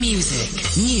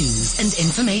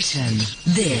information.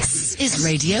 This is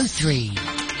Radio 3.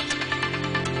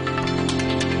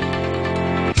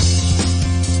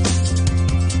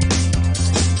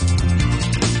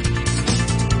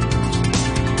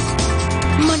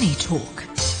 Money Talk.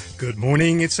 Good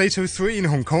morning, it's 8:03 in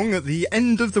Hong Kong at the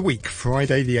end of the week,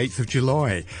 Friday the 8th of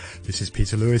July. This is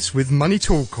Peter Lewis with Money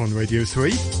Talk on Radio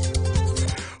 3.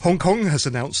 Hong Kong has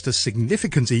announced a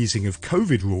significant easing of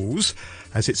COVID rules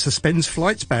as it suspends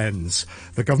flight bans.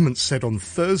 The government said on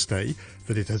Thursday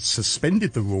that it has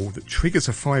suspended the rule that triggers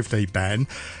a 5-day ban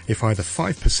if either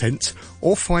 5%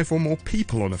 or 5 or more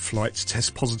people on a flight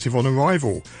test positive on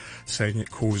arrival, saying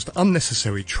it caused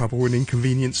unnecessary trouble and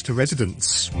inconvenience to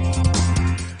residents.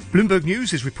 Bloomberg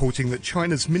News is reporting that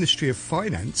China's Ministry of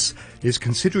Finance is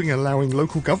considering allowing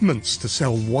local governments to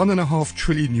sell 1.5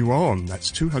 trillion yuan,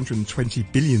 that's $220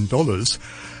 billion,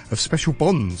 of special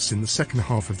bonds in the second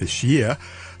half of this year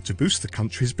to boost the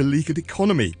country's beleaguered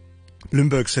economy.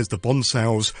 Bloomberg says the bond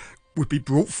sales would be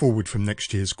brought forward from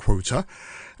next year's quota,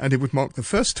 and it would mark the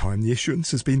first time the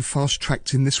issuance has been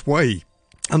fast-tracked in this way,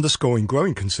 underscoring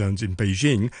growing concerns in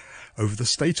Beijing over the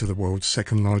state of the world's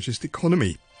second-largest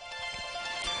economy.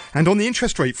 And on the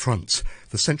interest rate front,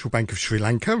 the Central Bank of Sri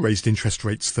Lanka raised interest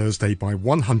rates Thursday by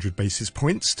 100 basis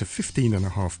points to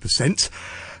 15.5%,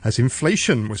 as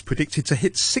inflation was predicted to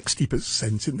hit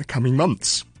 60% in the coming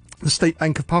months. The State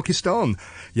Bank of Pakistan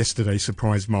yesterday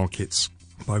surprised markets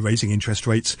by raising interest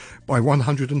rates by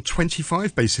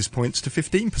 125 basis points to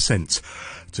 15%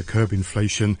 to curb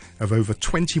inflation of over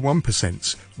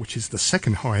 21%, which is the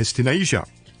second highest in Asia.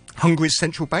 Hungary's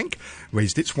central bank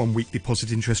raised its one-week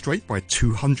deposit interest rate by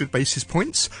 200 basis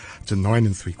points to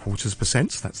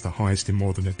 9.75%. That's the highest in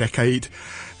more than a decade.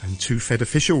 And two Fed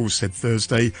officials said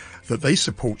Thursday that they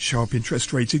support sharp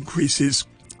interest rate increases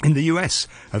in the US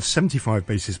of 75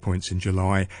 basis points in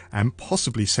July and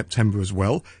possibly September as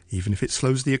well, even if it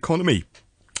slows the economy.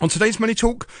 On today's Money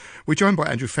Talk, we're joined by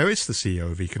Andrew Ferris, the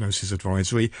CEO of Econosis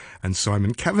Advisory, and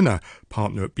Simon Kavanagh,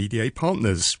 partner at BDA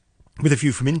Partners. With a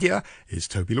view from India is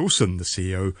Toby Lawson, the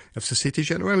CEO of Societe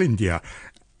Generale India.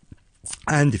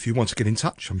 And if you want to get in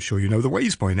touch, I'm sure you know the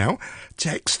ways by now.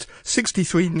 Text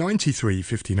 6393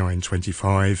 59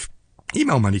 25.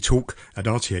 Email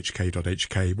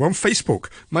moneytalk@rthk.hk. We're on Facebook,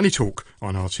 Money Talk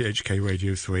on RTHK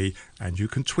Radio 3, and you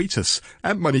can tweet us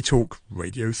at Money Talk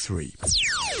Radio 3.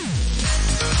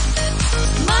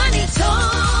 Money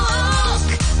Talk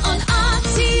on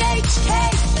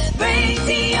RTHK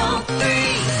Radio 3.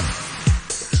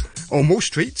 On Wall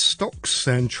Street, stocks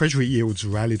and Treasury yields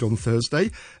rallied on Thursday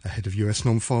ahead of US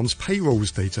non-farms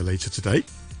payrolls data later today.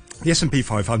 The S&P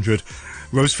 500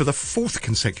 rose for the fourth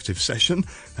consecutive session.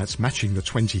 That's matching the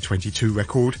 2022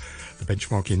 record. The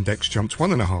benchmark index jumped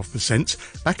 1.5%,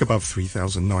 back above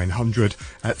 3,900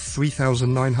 at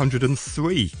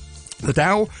 3,903. The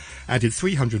Dow added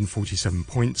 347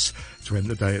 points to end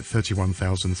the day at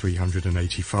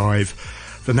 31,385.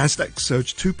 The Nasdaq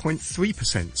surged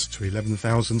 2.3% to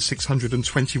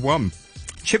 11,621.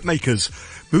 Chip makers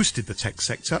boosted the tech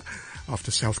sector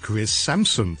after South Korea's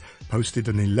Samsung posted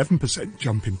an 11%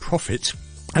 jump in profit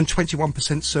and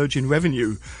 21% surge in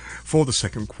revenue for the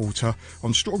second quarter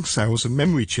on strong sales of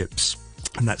memory chips.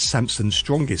 And that's Samsung's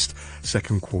strongest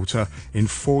second quarter in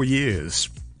 4 years.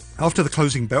 After the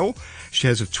closing bell,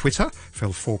 shares of Twitter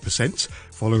fell 4%,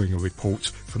 following a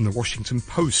report from the Washington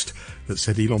Post that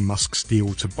said Elon Musk's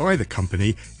deal to buy the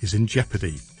company is in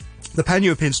jeopardy. The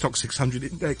Pan-European Stock 600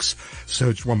 index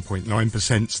surged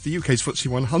 1.9%. The UK's FTSE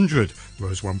 100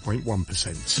 rose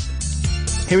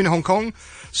 1.1%. Here in Hong Kong,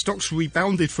 stocks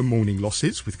rebounded from morning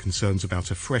losses with concerns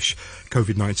about a fresh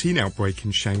COVID-19 outbreak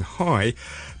in Shanghai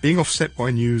being offset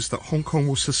by news that Hong Kong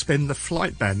will suspend the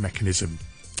flight ban mechanism.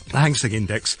 The Hang Seng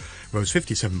Index rose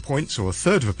 57 points, or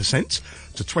 1/3%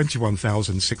 to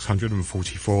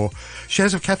 21,644.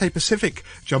 Shares of Cathay Pacific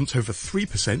jumped over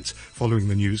 3% following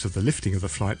the news of the lifting of the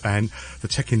flight ban. The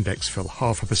tech index fell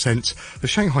 0.5%. The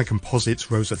Shanghai Composite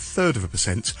rose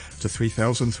 1/3% to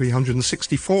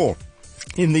 3,364.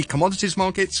 In the commodities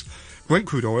markets, Brent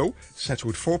crude oil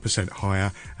settled 4%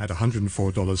 higher at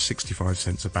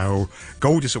 $104.65 a barrel.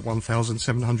 Gold is at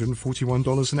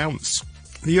 $1,741 an ounce.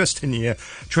 The US 10-year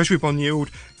Treasury bond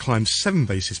yield climbed 7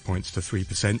 basis points to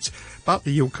 3%, but the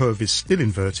yield curve is still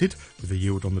inverted, with the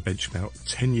yield on the benchmark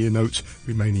 10-year note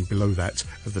remaining below that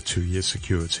of the 2-year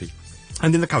security.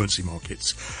 And in the currency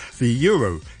markets, the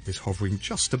euro is hovering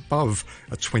just above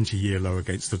a 20-year low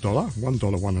against the dollar,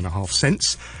 $1.01 1.5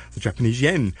 cents. The Japanese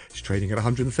yen is trading at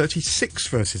 136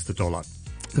 versus the dollar.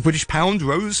 The British pound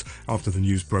rose after the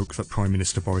news broke that Prime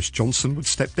Minister Boris Johnson would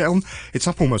step down. It's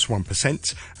up almost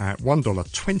 1% at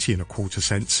 $1.20 and a quarter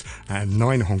cents and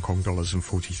 9 Hong Kong dollars and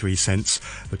 43 cents.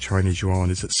 The Chinese yuan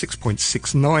is at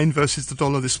 6.69 versus the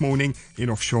dollar this morning in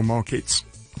offshore markets.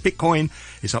 Bitcoin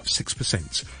is up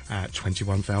 6% at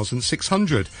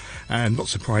 21,600. And not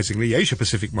surprisingly,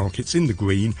 Asia-Pacific markets in the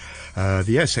green.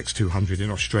 The ASX 200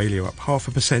 in Australia up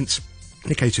 0.5%.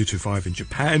 Nikkei 225 in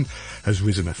Japan has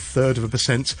risen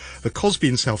 0.33%. The Kospi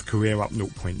in South Korea up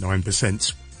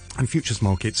 0.9%. And futures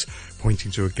markets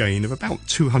pointing to a gain of about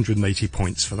 280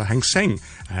 points for the Hang Seng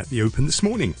at the open this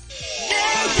morning.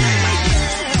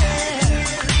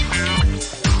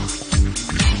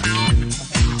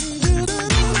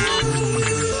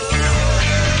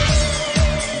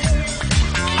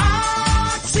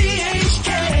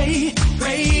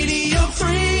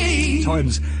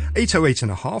 Times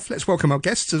 8:08.5. Let's welcome our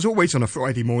guests. As always on a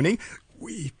Friday morning,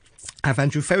 we have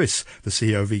Andrew Ferris, the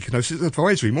CEO of Econosis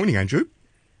Advisory. Morning, Andrew.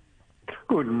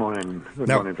 Good morning. Good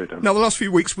morning, Peter. Now, the last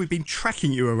few weeks we've been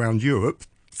tracking you around Europe,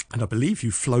 and I believe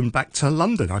you've flown back to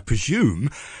London. I presume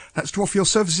that's to offer your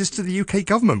services to the UK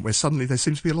government, where suddenly there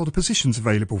seems to be a lot of positions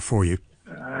available for you.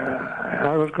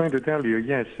 I was going to tell you,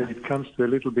 yes, it comes to a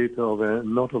little bit of a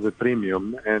not of a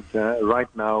premium, and right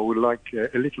now we like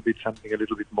a little bit something a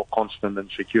little bit more constant and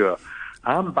secure.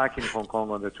 I'm back in Hong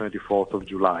Kong on the 24th of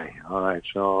July. All right,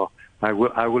 so I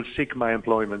will seek my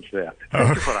employment there.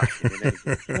 Thank you for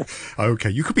asking. Okay,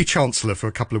 you could be Chancellor for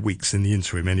a couple of weeks in the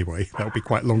interim anyway. That would be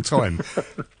quite a long time.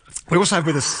 We also have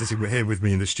with us, sitting here with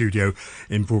me in the studio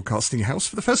in Broadcasting House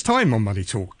for the first time on Money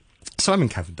Talk, Simon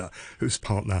Cavender, who's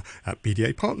partner at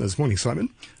BDA Partners. Morning, Simon.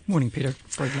 Morning, Peter.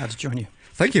 Very glad to join you.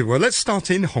 Thank you. Well, let's start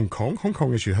in Hong Kong. Hong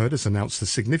Kong, as you heard, has announced a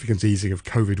significant easing of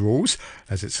COVID rules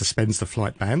as it suspends the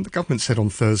flight ban. The government said on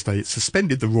Thursday it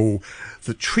suspended the rule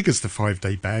that triggers the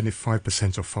 5-day ban if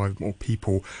 5% or 5 more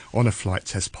people on a flight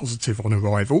test positive on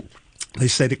arrival. They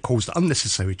said it caused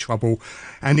unnecessary trouble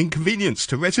and inconvenience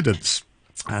to residents.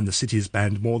 And the city has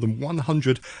banned more than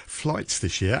 100 flights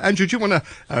this year. Andrew, do you want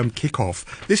to kick off?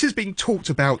 This is being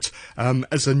talked about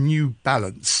as a new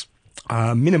balance,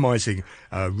 minimising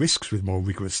risks with more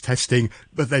rigorous testing,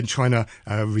 but then trying to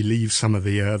relieve some of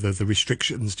the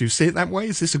restrictions. Do you see it that way?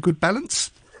 Is this a good balance?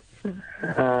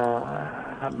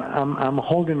 I'm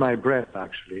holding my breath,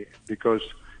 actually, because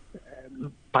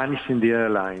punishing the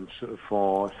airlines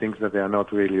for things that they are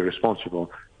not really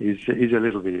responsible is a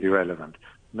little bit irrelevant.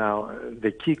 Now,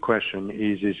 the key question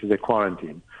is the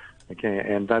quarantine, okay,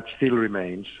 and that still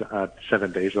remains at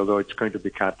 7 days, although it's going to be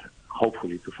cut,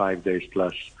 hopefully, to 5 days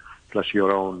plus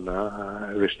your own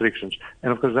restrictions.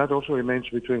 And, of course, that also remains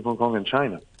between Hong Kong and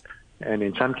China, and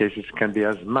in some cases can be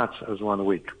as much as 1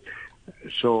 week.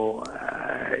 So,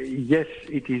 yes,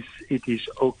 it is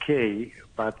okay,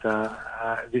 but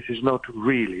this is not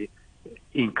really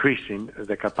increasing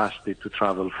the capacity to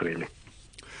travel freely.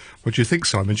 What do you think,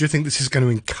 Simon? Do you think this is going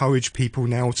to encourage people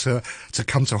now to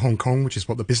come to Hong Kong, which is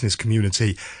what the business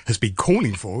community has been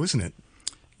calling for, isn't it?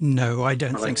 No, I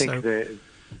don't think so.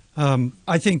 I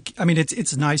mean,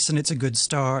 it's nice and it's a good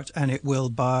start, and it will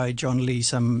buy John Lee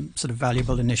some sort of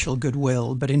valuable initial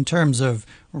goodwill. But in terms of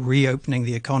reopening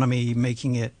the economy,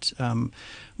 making it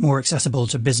more accessible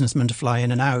to businessmen to fly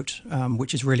in and out,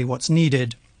 which is really what's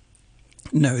needed,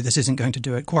 no, this isn't going to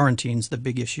do it. Quarantine's the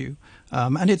big issue.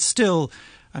 And it's still,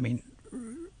 I mean,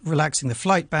 relaxing the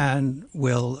flight ban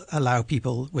will allow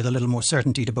people with a little more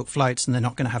certainty to book flights, and they're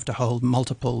not going to have to hold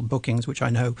multiple bookings, which I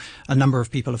know a number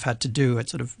of people have had to do.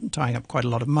 It's sort of tying up quite a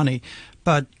lot of money.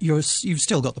 But you've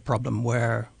still got the problem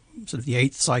where sort of the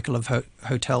 8th cycle of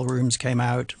hotel rooms came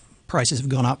out. Prices have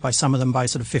gone up by some of them by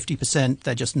sort of 50%.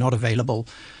 They're just not available,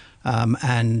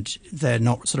 and they're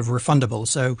not sort of refundable.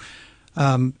 So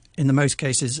in the most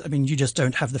cases, I mean, you just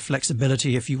don't have the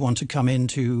flexibility if you want to come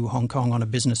into Hong Kong on a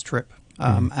business trip.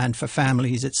 And for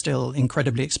families, it's still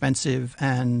incredibly expensive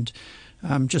and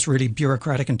just really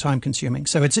bureaucratic and time-consuming.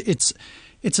 So it's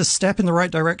a step in the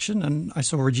right direction. And I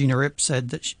saw Regina Ip said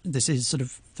that this is sort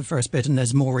of the first bit and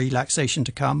there's more relaxation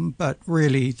to come. But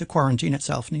really, the quarantine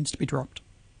itself needs to be dropped.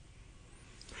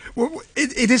 Well,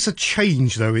 it is a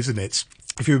change, though, isn't it?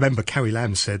 If you remember, Carrie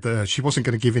Lam said she wasn't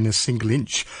going to give in a single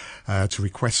inch to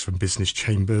requests from business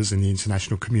chambers and the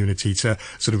international community to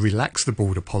sort of relax the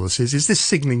border policies. Is this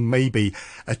signalling maybe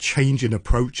a change in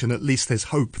approach, and at least there's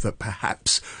hope that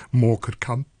perhaps more could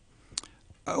come?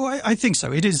 Oh, I think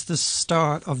so. It is the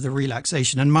start of the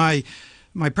relaxation. And my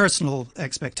personal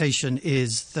expectation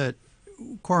is that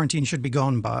quarantine should be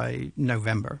gone by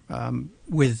November,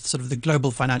 with sort of the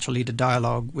global financial leader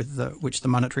dialogue with which the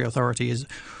Monetary Authority is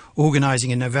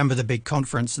organising in November, the big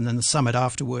conference and then the summit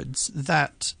afterwards.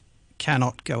 That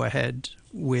cannot go ahead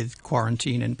with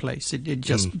quarantine in place. It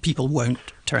just people won't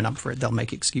turn up for it. They'll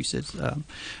make excuses.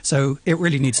 So it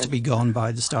really needs to be gone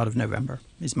by the start of November,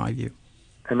 is my view.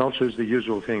 And also it's the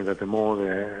usual thing that the more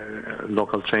the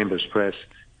local chambers press,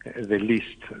 the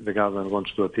least the government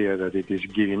wants to appear that it is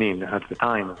giving in at the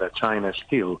time that China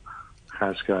still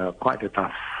has quite a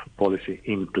tough policy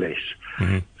in place.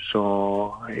 Mm-hmm.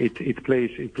 So it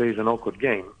plays an awkward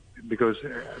game because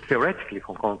theoretically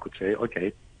Hong Kong could say,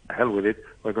 okay, hell with it,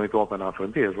 we're going to open our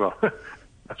frontiers. Well,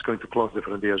 that's going to close the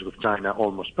frontiers with China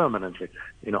almost permanently,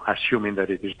 assuming that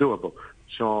it is doable.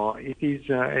 So it is,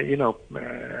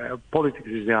 politics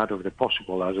is the art of the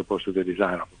possible as opposed to the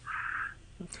desirable.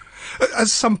 At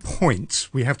some point,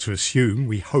 we have to assume,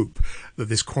 we hope, that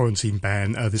this quarantine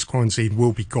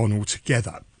will be gone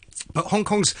altogether. But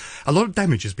a lot of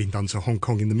damage has been done to Hong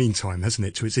Kong in the meantime, hasn't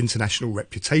it? To its international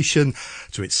reputation,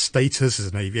 to its status as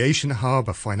an aviation hub,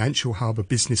 a financial hub, a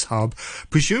business hub.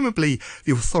 Presumably,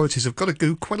 the authorities have got to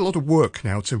do quite a lot of work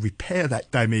now to repair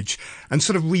that damage and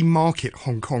sort of remarket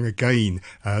Hong Kong again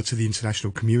to the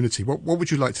international community. What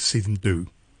would you like to see them do?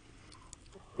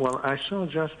 Well, I saw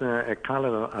just a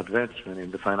colour advertisement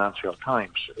in the Financial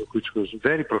Times, which was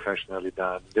very professionally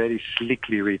done, very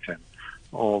slickly written,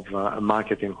 of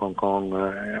marketing Hong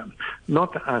Kong,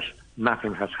 not as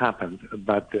nothing has happened,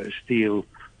 but still,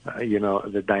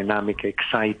 the dynamic,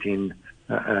 exciting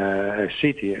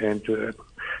city. And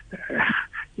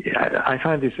I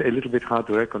find this a little bit hard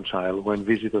to reconcile when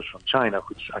visitors from China,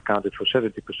 which accounted for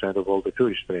 70% of all the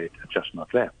tourist trade, are just not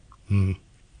there. Mm.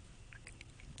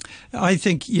 I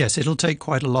think, yes, it'll take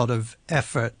quite a lot of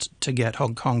effort to get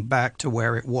Hong Kong back to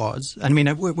where it was. I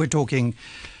mean, we're talking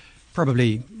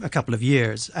probably a couple of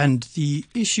years. And the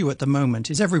issue at the moment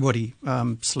is everybody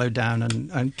slowed down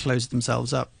and closed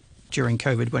themselves up during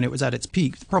COVID when it was at its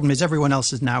peak. The problem is everyone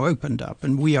else has now opened up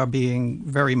and we are being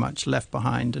very much left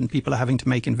behind, and people are having to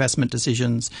make investment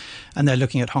decisions, and they're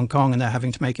looking at Hong Kong and they're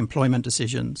having to make employment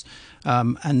decisions.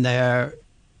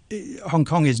 Hong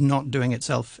Kong is not doing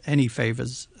itself any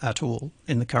favours at all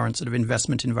in the current sort of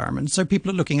investment environment. So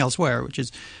people are looking elsewhere, which is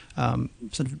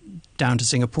sort of down to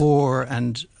Singapore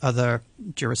and other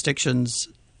jurisdictions.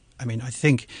 I mean, I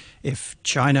think if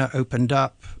China opened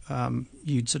up,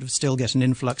 you'd sort of still get an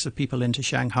influx of people into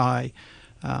Shanghai.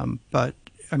 But,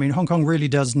 I mean, Hong Kong really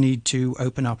does need to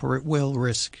open up or it will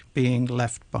risk being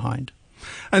left behind.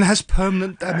 And has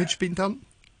permanent damage been done?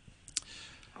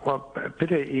 Well,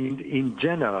 Peter, in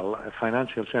general,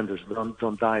 financial centers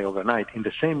don't die overnight in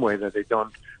the same way that they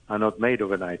are not made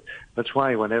overnight. That's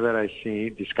why whenever I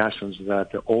see discussions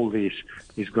that all this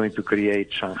is going to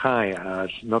create Shanghai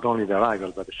as not only the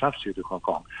rival but a substitute to Hong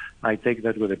Kong, I take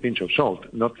that with a pinch of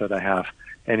salt. Not that I have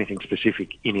anything specific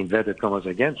in inverted commas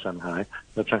against Shanghai,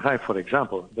 but Shanghai, for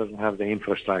example, doesn't have the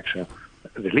infrastructure,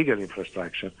 the legal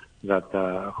infrastructure that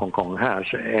Hong Kong has,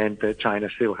 and China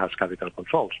still has capital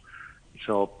controls.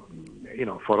 So,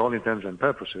 for all intents and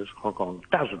purposes, Hong Kong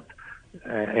doesn't.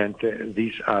 And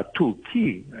these are two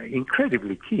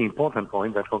incredibly key, important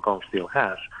points that Hong Kong still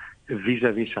has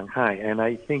vis-a-vis Shanghai. And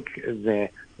I think the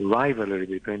rivalry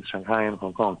between Shanghai and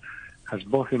Hong Kong has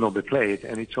both overplayed,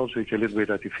 and it's a little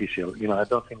bit artificial. I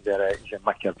don't think there is a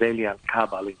Machiavellian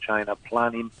cabal in China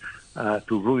planning to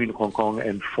ruin Hong Kong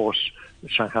and force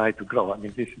Shanghai to grow. I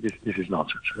mean, this is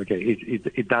nonsense. Okay,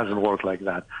 it doesn't work like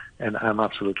that, and I'm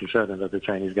absolutely certain that the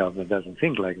Chinese government doesn't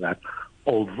think like that.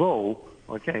 Although,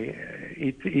 okay,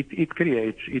 it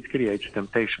creates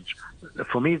temptations.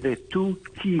 For me, the two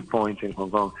key points in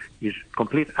Hong Kong is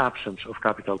complete absence of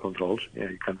capital controls.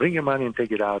 You can bring your money and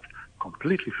take it out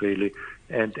completely freely,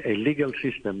 and a legal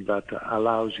system that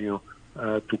allows you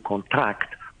to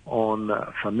contract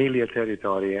on familiar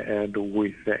territory and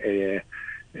with a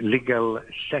legal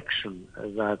section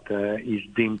that is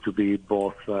deemed to be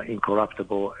both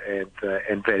incorruptible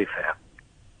and very fair.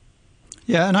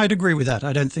 Yeah, and I'd agree with that.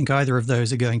 I don't think either of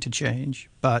those are going to change.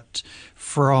 But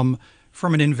from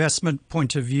an investment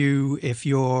point of view, if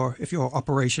your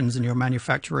operations and your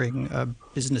manufacturing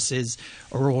businesses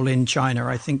are all in China,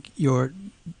 I think you're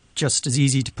just as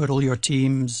easy to put all your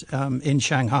teams in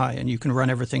Shanghai, and you can run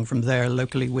everything from there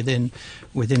locally within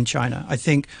China. I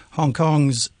think Hong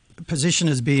Kong's position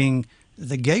as being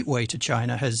the gateway to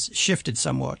China has shifted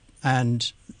somewhat,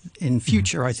 and in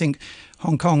future I think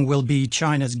Hong Kong will be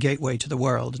China's gateway to the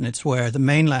world, and it's where the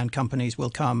mainland companies will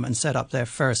come and set up their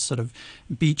first sort of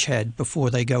beachhead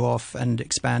before they go off and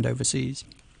expand overseas.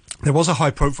 There was a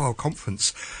high-profile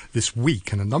conference this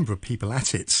week, and a number of people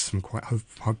at it, some quite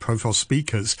high-profile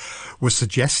speakers, were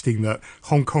suggesting that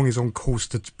Hong Kong is on course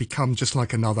to become just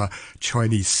like another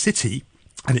Chinese city,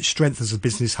 and its strength as a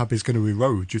business hub is going to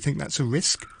erode. Do you think that's a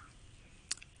risk?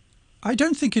 I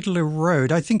don't think it'll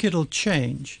erode. I think it'll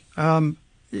change.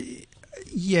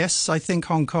 Yes, I think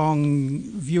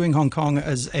viewing Hong Kong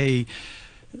as a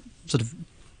sort of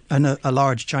a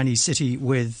large Chinese city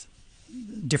with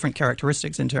different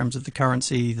characteristics in terms of the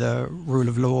currency, the rule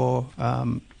of law,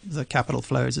 the capital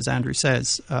flows, as Andrew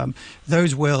says,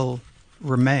 those will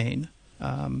remain.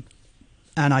 And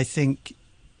I think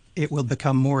it will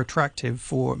become more attractive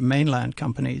for mainland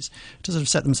companies to sort of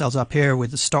set themselves up here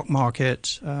with the stock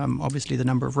market. Obviously, the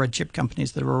number of red chip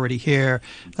companies that are already here,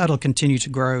 that'll continue to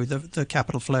grow. The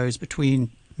capital flows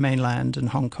between mainland and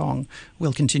Hong Kong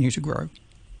will continue to grow.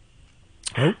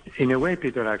 Oh. In a way,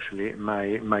 Peter, actually,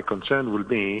 my concern will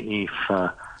be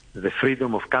if the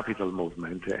freedom of capital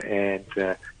movement and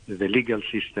the legal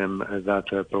system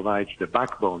that provides the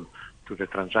backbone to the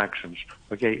transactions,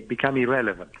 become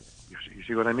irrelevant. You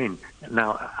see what I mean?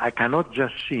 Now, I cannot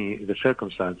just see the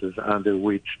circumstances under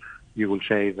which you will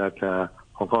say that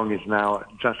Hong Kong is now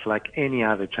just like any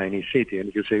other Chinese city. And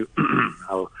if you say,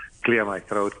 I'll clear my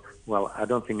throat, well, I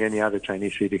don't think any other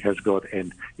Chinese city has got,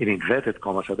 in inverted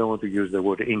commas, I don't want to use the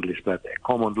word English, but a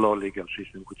common law legal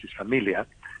system which is familiar,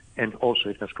 and also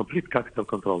it has complete capital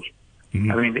controls.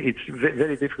 Mm-hmm. I mean, it's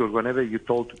very difficult whenever you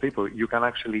told to people you can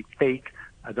actually take,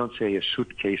 I don't say a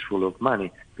suitcase full of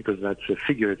money, because that's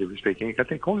figuratively speaking. You can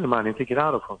take all the money and take it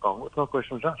out of Hong Kong with no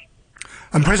questions asked.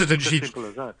 And President Xi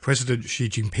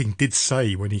Jinping did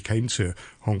say when he came to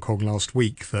Hong Kong last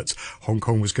week that Hong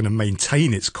Kong was going to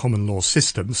maintain its common law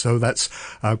system. So that's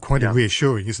quite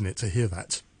reassuring, isn't it, to hear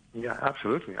that? Yeah,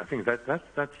 absolutely. I think that's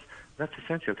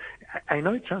essential. I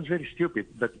know it sounds very stupid,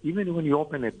 but even when you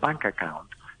open a bank account,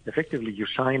 effectively you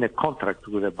sign a contract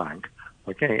with a bank.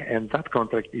 And that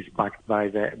contract is backed by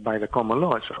the common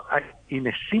law. So in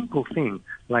a simple thing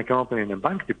like opening a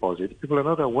bank deposit, people are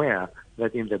not aware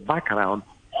that in the background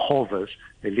hovers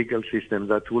a legal system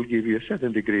that will give you a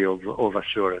certain degree of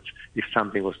assurance if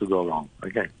something was to go wrong.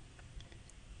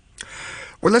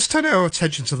 Well, let's turn our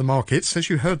attention to the markets. As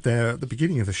you heard there at the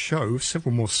beginning of the show,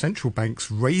 several more central banks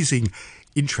raising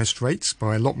interest rates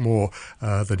by a lot more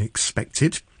than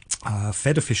expected.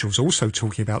 Fed officials also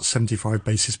talking about 75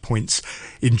 basis points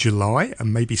in July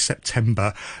and maybe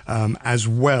September as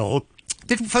well.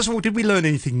 First of all, did we learn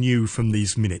anything new from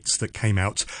these minutes that came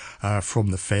out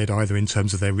from the Fed, either in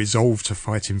terms of their resolve to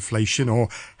fight inflation or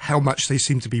how much they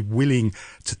seem to be willing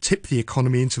to tip the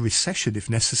economy into recession if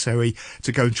necessary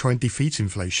to go and try and defeat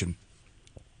inflation?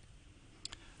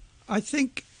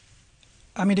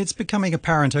 It's becoming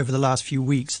apparent over the last few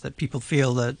weeks that people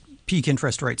feel that peak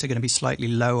interest rates are going to be slightly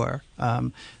lower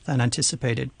than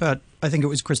anticipated. But I think it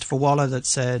was Christopher Waller that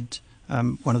said,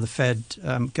 one of the Fed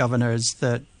governors,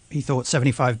 that he thought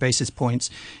 75 basis points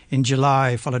in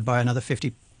July, followed by another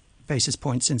 50 basis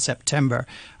points in September.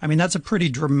 I mean, that's a pretty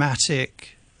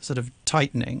dramatic sort of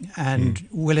tightening. And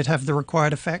will it have the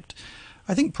required effect?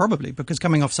 I think probably, because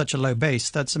coming off such a low base,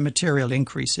 that's a material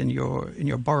increase in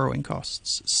your borrowing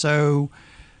costs. So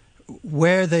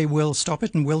where they will stop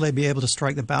it and will they be able to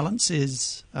strike the balance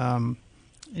is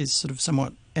sort of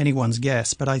somewhat anyone's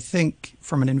guess. But I think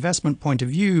from an investment point of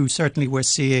view, certainly we're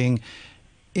seeing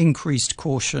increased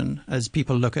caution as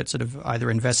people look at sort of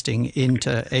either investing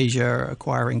into Asia,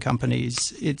 acquiring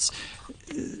companies. It's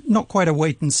not quite a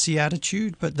wait-and-see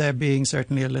attitude, but they're being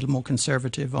certainly a little more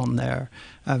conservative on their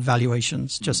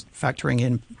valuations, just factoring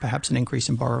in perhaps an increase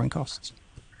in borrowing costs.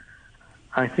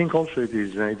 I think also it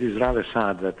is rather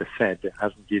sad that the Fed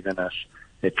hasn't given us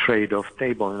a trade-off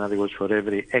table. In other words, for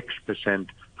every X%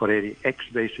 for every X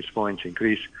basis points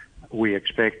increase, we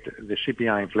expect the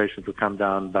CPI inflation to come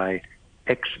down by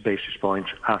X basis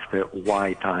points after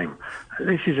Y time.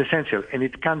 This is essential, and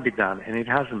it can be done, and it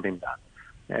hasn't been done.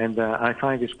 And I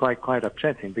find this quite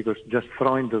upsetting, because just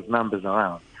throwing those numbers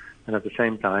around and at the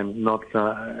same time not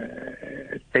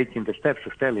taking the steps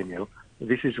of telling you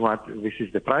this is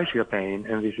the price you're paying,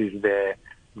 and this is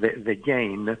the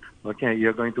gain. Okay,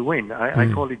 you're going to win.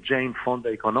 I call it Jane Fonda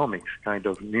economics, kind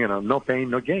of, no pain,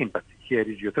 no gain, but here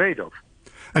is your trade-off.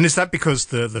 And is that because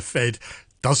the Fed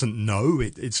doesn't know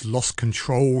it's lost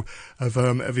control of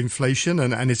inflation,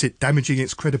 and is it damaging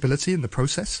its credibility in the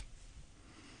process?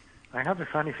 I have a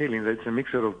funny feeling that it's a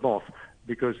mixture of both,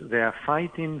 because they are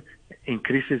fighting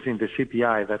increases in the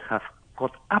CPI that have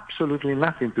got absolutely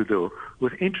nothing to do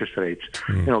with interest rates.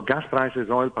 Gas prices,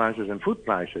 oil prices, and food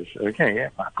prices, are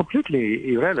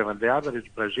completely irrelevant. The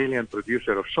average Brazilian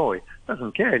producer of soy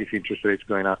doesn't care if interest rates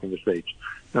going up in the States.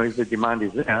 Now, if the demand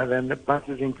is there, then the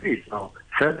prices increase. Now,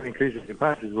 further increases in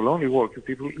prices will only work if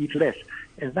people eat less.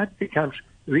 And that becomes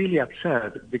really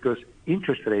absurd, because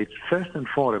interest rates, first and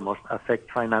foremost,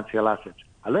 affect financial assets.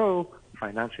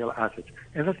 Financial assets.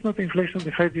 And that's not inflation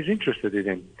the Fed is interested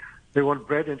in. They want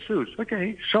bread and shoes.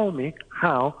 Okay, show me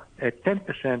how a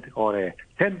 10% or a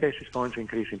 10 basis points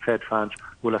increase in Fed funds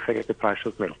will affect the price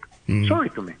of milk. Show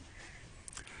it to me.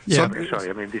 Yeah. Sorry,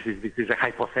 I mean, this is a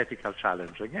hypothetical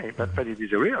challenge, okay, but it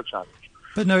is a real challenge.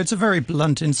 But no, it's a very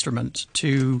blunt instrument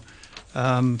to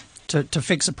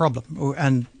fix a problem,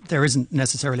 and there isn't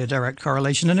necessarily a direct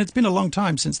correlation. And it's been a long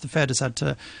time since the Fed has had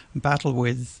to battle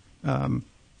with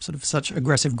sort of such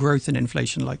aggressive growth in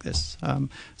inflation like this.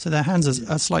 So their hands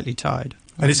are slightly tied.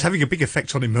 And it's having a big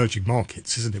effect on emerging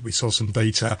markets, isn't it? We saw some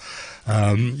data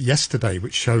yesterday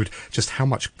which showed just how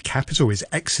much capital is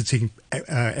exiting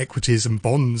equities and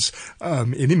bonds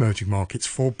in emerging markets,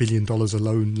 $4 billion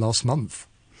alone last month.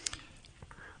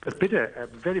 But Peter,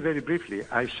 very, very briefly,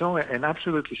 I saw an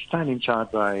absolutely stunning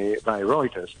chart by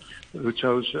Reuters, which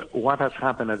shows what has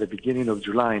happened at the beginning of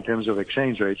July in terms of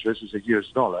exchange rates versus the US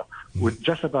dollar, with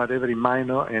just about every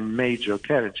minor and major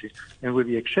currency, and with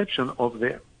the exception of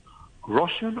the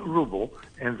Russian ruble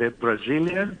and the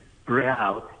Brazilian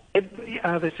real, every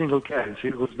other single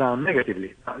currency was down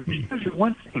negatively. It tells you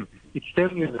one thing. It's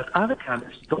telling you that other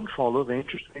countries don't follow the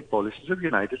interest rate policies of the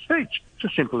United States. It's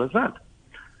as simple as that.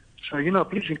 So,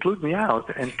 please include me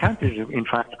out. And countries, in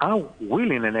fact, are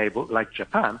willing and able, like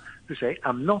Japan, to say,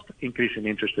 I'm not increasing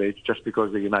interest rates just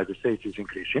because the United States is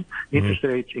increasing. Interest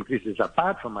rates increases are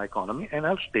bad for my economy, and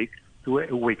I'll stick to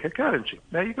a weaker currency.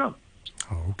 There you go.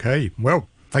 Okay. Well,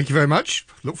 thank you very much.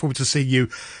 Look forward to seeing you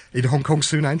in Hong Kong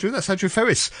soon, Andrew. That's Andrew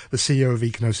Ferris, the CEO of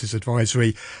Econosis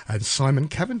Advisory, and Simon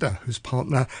Cavender, who's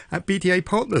partner at BDA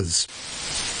Partners.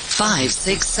 5,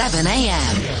 6, 7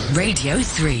 a.m. Radio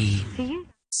 3.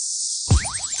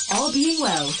 All being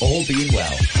well. All being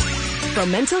well. From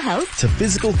mental health to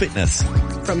physical fitness.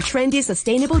 From trendy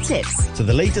sustainable tips To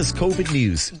the latest COVID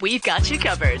news. We've got you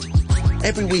covered.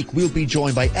 Every week we'll be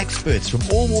joined by experts from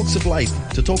all walks of life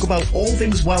to talk about all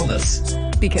things wellness.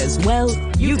 Because, well,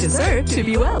 you deserve to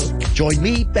be well. Join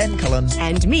me, Ben Cullen.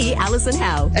 And me, Alison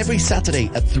Howe. Every Saturday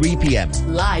at 3 p.m.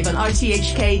 Live on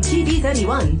RTHK TV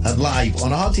 31. And live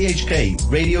on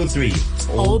RTHK Radio 3.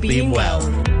 All being well.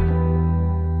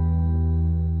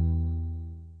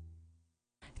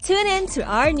 Tune in to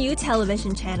our new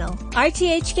television channel,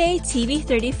 RTHK TV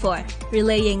 34,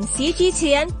 relaying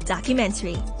CGTN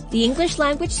documentary, the English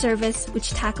language service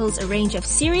which tackles a range of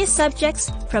serious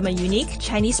subjects from a unique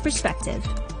Chinese perspective.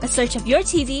 A search of your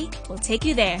TV will take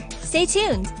you there. Stay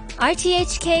tuned.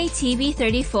 RTHK TV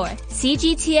 34,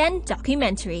 CGTN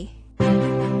documentary.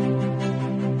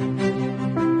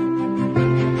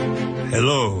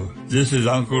 Hello, this is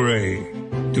Uncle Ray.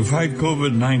 To fight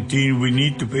COVID-19, we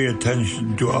need to pay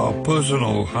attention to our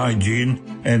personal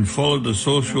hygiene and follow the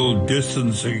social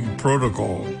distancing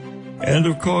protocol. And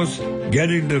of course,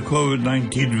 getting the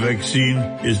COVID-19 vaccine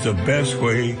is the best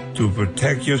way to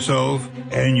protect yourself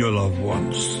and your loved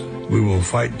ones. We will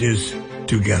fight this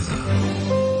together.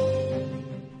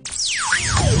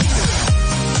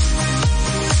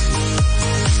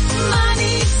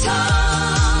 Money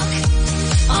Talk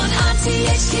on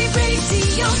RTHK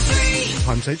Radio 3.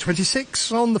 Time's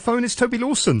 8:26. On the phone is Toby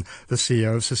Lawson, the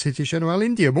CEO of Societe Generale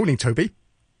India. Morning, Toby.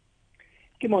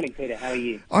 Good morning, Peter. How are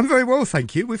you? I'm very well,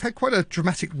 thank you. We've had quite a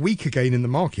dramatic week again in the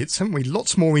markets, haven't we?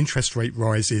 Lots more interest rate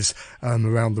rises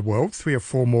around the world. 3 or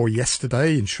 4 more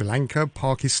yesterday in Sri Lanka,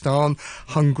 Pakistan,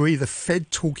 Hungary. The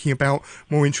Fed talking about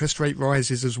more interest rate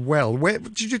rises as well.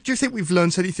 Do you think we've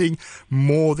learned anything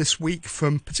more this week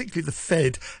from particularly the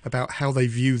Fed about how they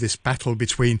view this battle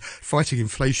between fighting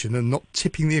inflation and not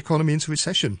tipping the economy into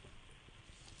recession?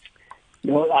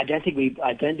 No, I don't think we've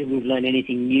learned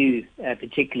anything new,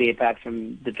 particularly apart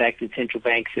from the fact that central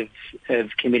banks have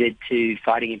committed to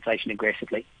fighting inflation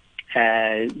aggressively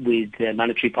with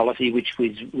monetary policy, which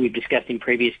we've discussed in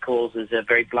previous calls as a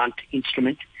very blunt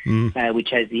instrument,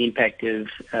 which has the impact of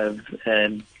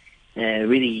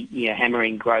really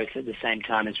hammering growth at the same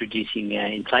time as reducing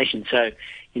inflation. So,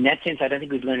 in that sense, I don't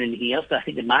think we've learned anything else. But I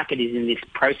think the market is in this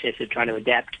process of trying to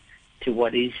adapt to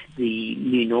what is the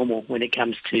new normal when it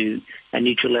comes to a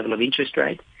neutral level of interest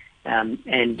rate.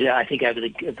 And I think over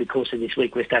the course of this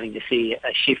week, we're starting to see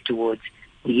a shift towards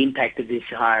the impact of this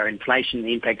higher inflation,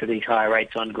 the impact of these higher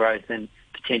rates on growth and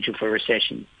potential for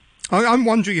recession. I'm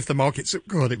wondering if the markets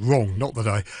got it wrong. Not that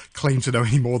I claim to know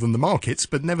any more than the markets,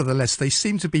 but nevertheless, they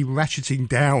seem to be ratcheting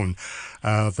down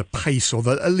the pace or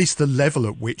at least the level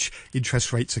at which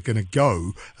interest rates are going to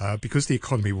go because the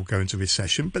economy will go into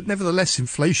recession. But nevertheless,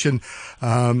 inflation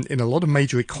in a lot of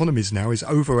major economies now is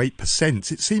over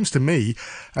 8%. It seems to me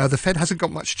the Fed hasn't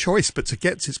got much choice but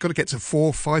it's got to get to 4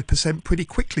 or 5% pretty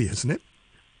quickly, hasn't it?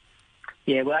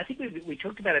 Yeah, well, I think we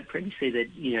talked about it previously that,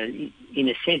 in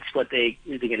a sense, what they're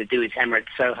going to do is hammer it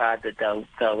so hard that they'll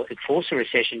force a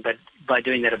recession, but by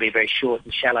doing that, it'll be a very short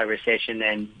and shallow recession,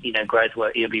 and, growth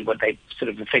it'll be what they sort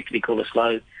of effectively call a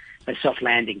soft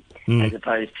landing, as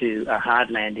opposed to a hard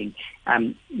landing.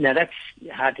 Now, that's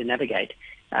hard to navigate.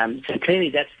 So clearly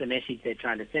that's the message they're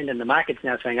trying to send, and the market's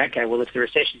now saying, okay, well, if the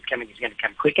recession's coming, it's going to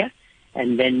come quicker,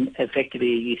 and then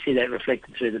effectively you see that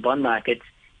reflected through the bond markets.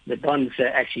 The bonds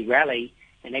actually rally,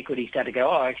 and equities start to go,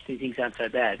 oh, actually things aren't so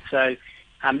bad. So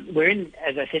we're in,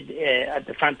 as I said at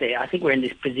the front there, I think we're in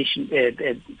this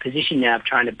position now of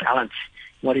trying to balance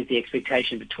what is the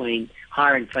expectation between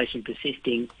higher inflation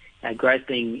persisting, growth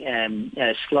being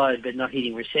slowed but not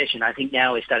hitting recession. I think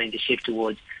now we're starting to shift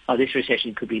towards, this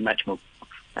recession could be much more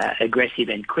aggressive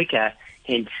and quicker,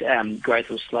 hence growth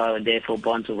will slow and therefore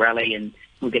bonds will rally and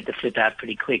we'll get the flip out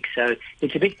pretty quick. So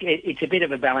it's a bit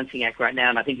of a balancing act right now,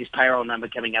 and I think this payroll number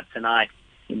coming up tonight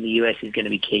in the US is going to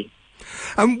be key.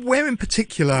 Where in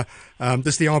particular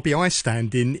does the RBI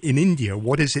stand in India?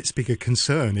 What is its bigger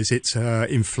concern? Is it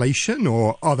inflation,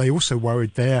 or are they also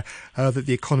worried there that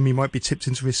the economy might be tipped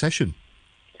into recession?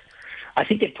 I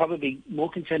think they're probably more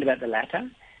concerned about the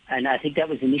latter. And I think that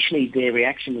was initially their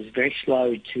reaction was very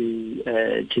slow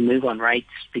to move on rates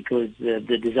because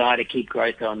the desire to keep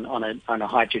growth on a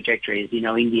high trajectory. As you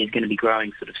know, India is going to be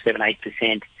growing sort of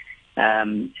 7-8%,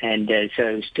 and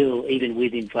so still even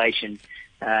with inflation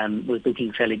was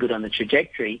looking fairly good on the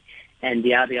trajectory. And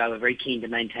the RBI were very keen to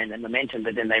maintain that momentum,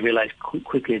 but then they realised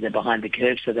quickly they're behind the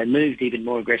curve, so they moved even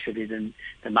more aggressively than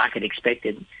the market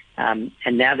expected. And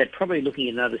now they're probably looking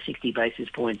at another 60 basis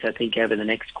points, I think, over the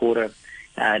next quarter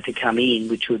to come in,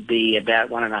 which would be about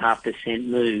 1.5%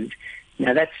 move.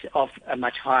 Now that's off a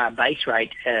much higher base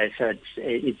rate, so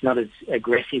it's not as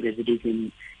aggressive as it is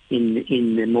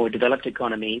in the more developed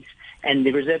economies. And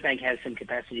the Reserve Bank has some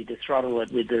capacity to throttle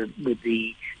it with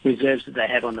the reserves that they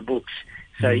have on the books.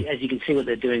 So as you can see what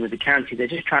they're doing with the currency, they're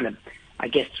just trying to, I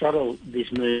guess, throttle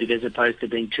this move as opposed to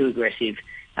being too aggressive.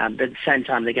 But at the same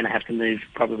time, they're going to have to move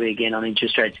probably again on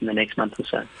interest rates in the next month or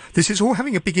so. This is all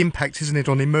having a big impact, isn't it,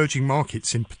 on emerging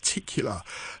markets in particular?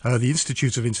 The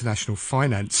Institute of International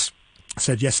Finance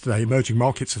said yesterday emerging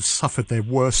markets have suffered their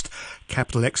worst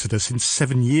capital exodus in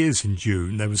 7 years in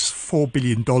June. There was $4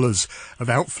 billion of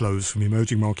outflows from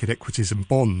emerging market equities and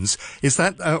bonds. Is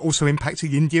that also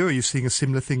impacting India? Are you seeing a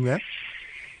similar thing there?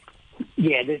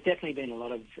 Yeah, there's definitely been a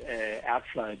lot of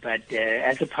outflow, but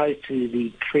as opposed to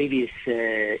the previous,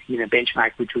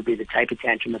 benchmark, which would be the taper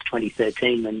tantrum of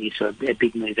 2013, when you saw a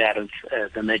big move out of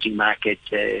the emerging market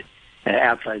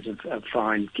outflows of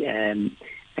foreign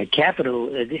capital.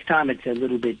 This time it's a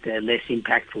little bit less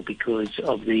impactful because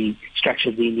of the structure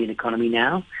of the Indian economy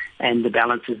now and the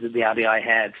balances that the RBI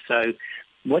have. So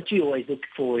what you always look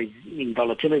for is, in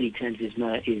volatility terms,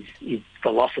 is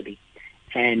velocity.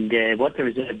 And what the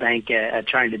Reserve Bank are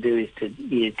trying to do is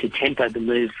to temper the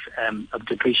move of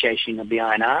depreciation of the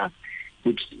INR,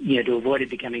 which to avoid it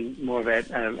becoming more of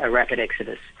a rapid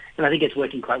exodus. And I think it's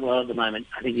working quite well at the moment.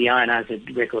 I think the INR is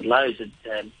at record lows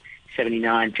at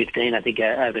 79.15, I think,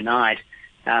 overnight,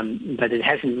 but it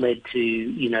hasn't led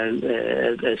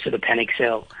to a sort of panic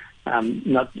sell.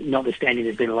 Notwithstanding,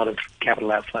 there's been a lot of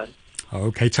capital outflow.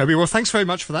 OK, Toby. Well, thanks very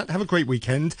much for that. Have a great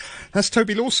weekend. That's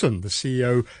Toby Lawson, the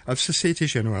CEO of Societe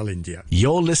Generale India.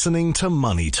 You're listening to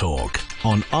Money Talk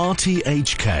on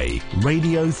RTHK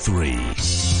Radio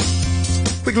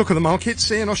 3. Quick look at the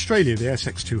markets. In Australia, the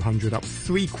ASX 200 up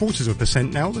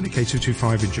 0.75% now. The Nikkei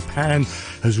 225 in Japan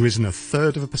has risen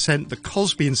 0.33%. The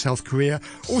Kospi in South Korea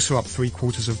also up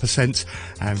 0.75%.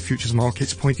 And futures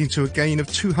markets pointing to a gain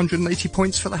of 280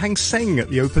 points for the Hang Seng at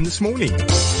the open this morning.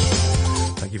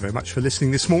 Thank you very much for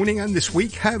listening this morning and this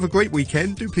week. Have a great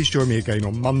weekend. Do please join me again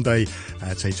on Monday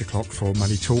at 8 o'clock for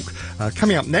Money Talk.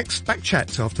 Coming up next, back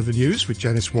chat after the news with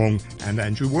Janice Wong and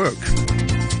Andrew Work.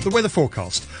 The weather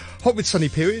forecast. Hot with sunny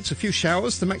periods, a few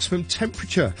showers. The maximum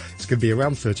temperature is going to be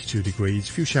around 32 degrees.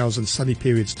 A few showers and sunny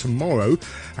periods tomorrow,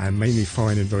 and mainly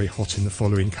fine and very hot in the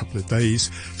following couple of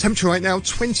days. Temperature right now,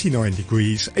 29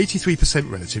 degrees,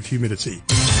 83% relative humidity.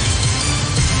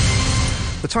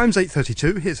 The time's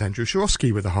 8:32. Here's Andrew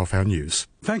Shorosky with the half-hour news.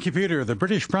 Thank you, Peter. The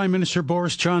British Prime Minister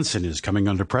Boris Johnson is coming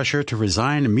under pressure to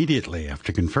resign immediately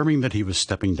after confirming that he was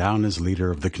stepping down as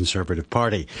leader of the Conservative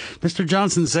Party. Mr.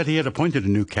 Johnson said he had appointed a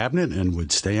new cabinet and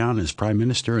would stay on as Prime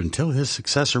Minister until his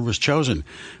successor was chosen.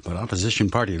 But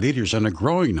opposition party leaders and a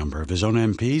growing number of his own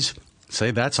MPs say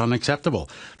that's unacceptable.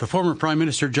 The former Prime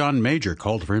Minister John Major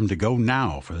called for him to go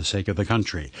now for the sake of the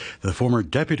country. The former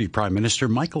Deputy Prime Minister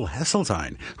Michael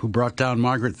Heseltine, who brought down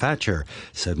Margaret Thatcher,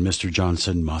 said Mr.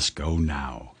 Johnson must go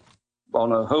now.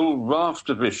 on a whole raft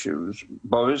of issues,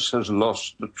 Boris has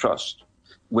lost the trust.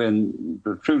 When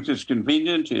the truth is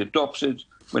convenient, he adopts it.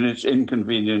 When it's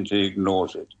inconvenient, he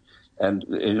ignores it. And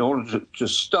in order to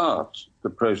start the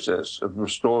process of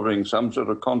restoring some sort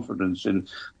of confidence in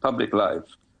public life,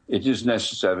 it is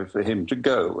necessary for him to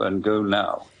go, and go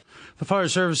now. The Fire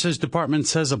Services Department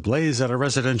says a blaze at a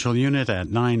residential unit at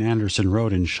 9 Anderson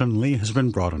Road in Shunli has been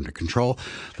brought under control.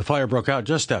 The fire broke out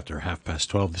just after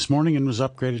 12:30 this morning and was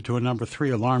upgraded to a number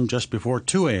 3 alarm just before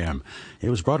 2 a.m.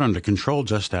 It was brought under control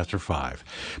just after 5.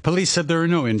 Police said there are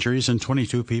no injuries and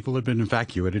 22 people had been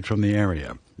evacuated from the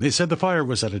area. They said the fire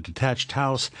was at a detached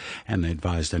house, and they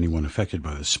advised anyone affected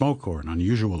by the smoke or an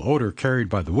unusual odor carried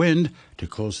by the wind to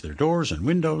close their doors and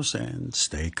windows and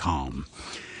stay calm.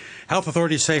 Health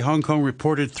authorities say Hong Kong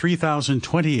reported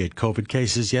 3,028 COVID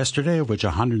cases yesterday, of which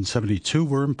 172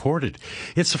 were imported.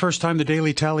 It's the first time the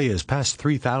daily tally has passed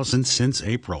 3,000 since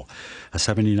April. A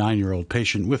 79-year-old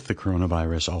patient with the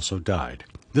coronavirus also died.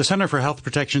 The Center for Health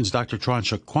Protection's Dr. Chuan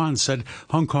Shuk Kwan said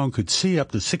Hong Kong could see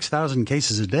up to 6,000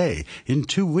 cases a day in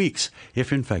 2 weeks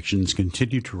if infections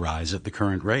continue to rise at the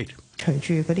current rate.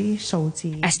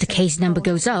 As the case number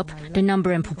goes up, the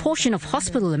number and proportion of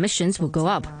hospital admissions will go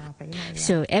up.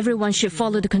 So everyone should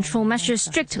follow the control measures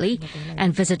strictly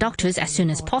and visit doctors as soon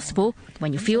as possible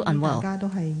when you feel unwell.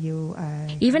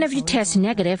 Even if you test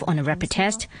negative on a rapid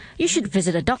test, you should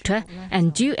visit a doctor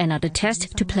and do another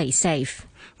test to play safe.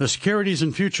 The Securities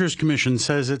and Futures Commission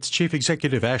says its chief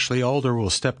executive, Ashley Alder, will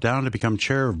step down to become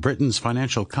chair of Britain's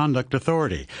Financial Conduct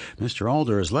Authority. Mr.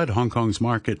 Alder has led Hong Kong's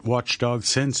market watchdog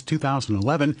since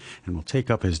 2011 and will take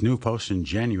up his new post in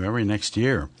January next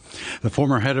year. The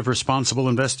former head of responsible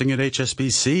investing at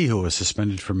HSBC, who was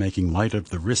suspended for making light of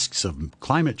the risks of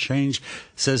climate change,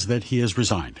 says that he has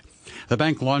resigned. The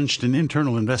bank launched an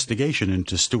internal investigation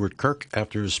into Stuart Kirk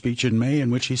after his speech in May in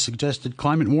which he suggested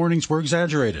climate warnings were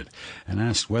exaggerated and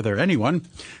asked whether anyone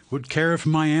would care if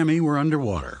Miami were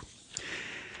underwater.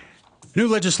 New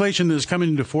legislation that is coming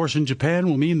into force in Japan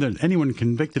will mean that anyone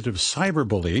convicted of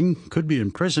cyberbullying could be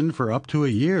imprisoned for up to a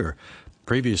year.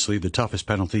 Previously, the toughest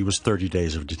penalty was 30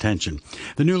 days of detention.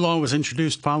 The new law was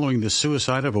introduced following the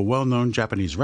suicide of a well-known Japanese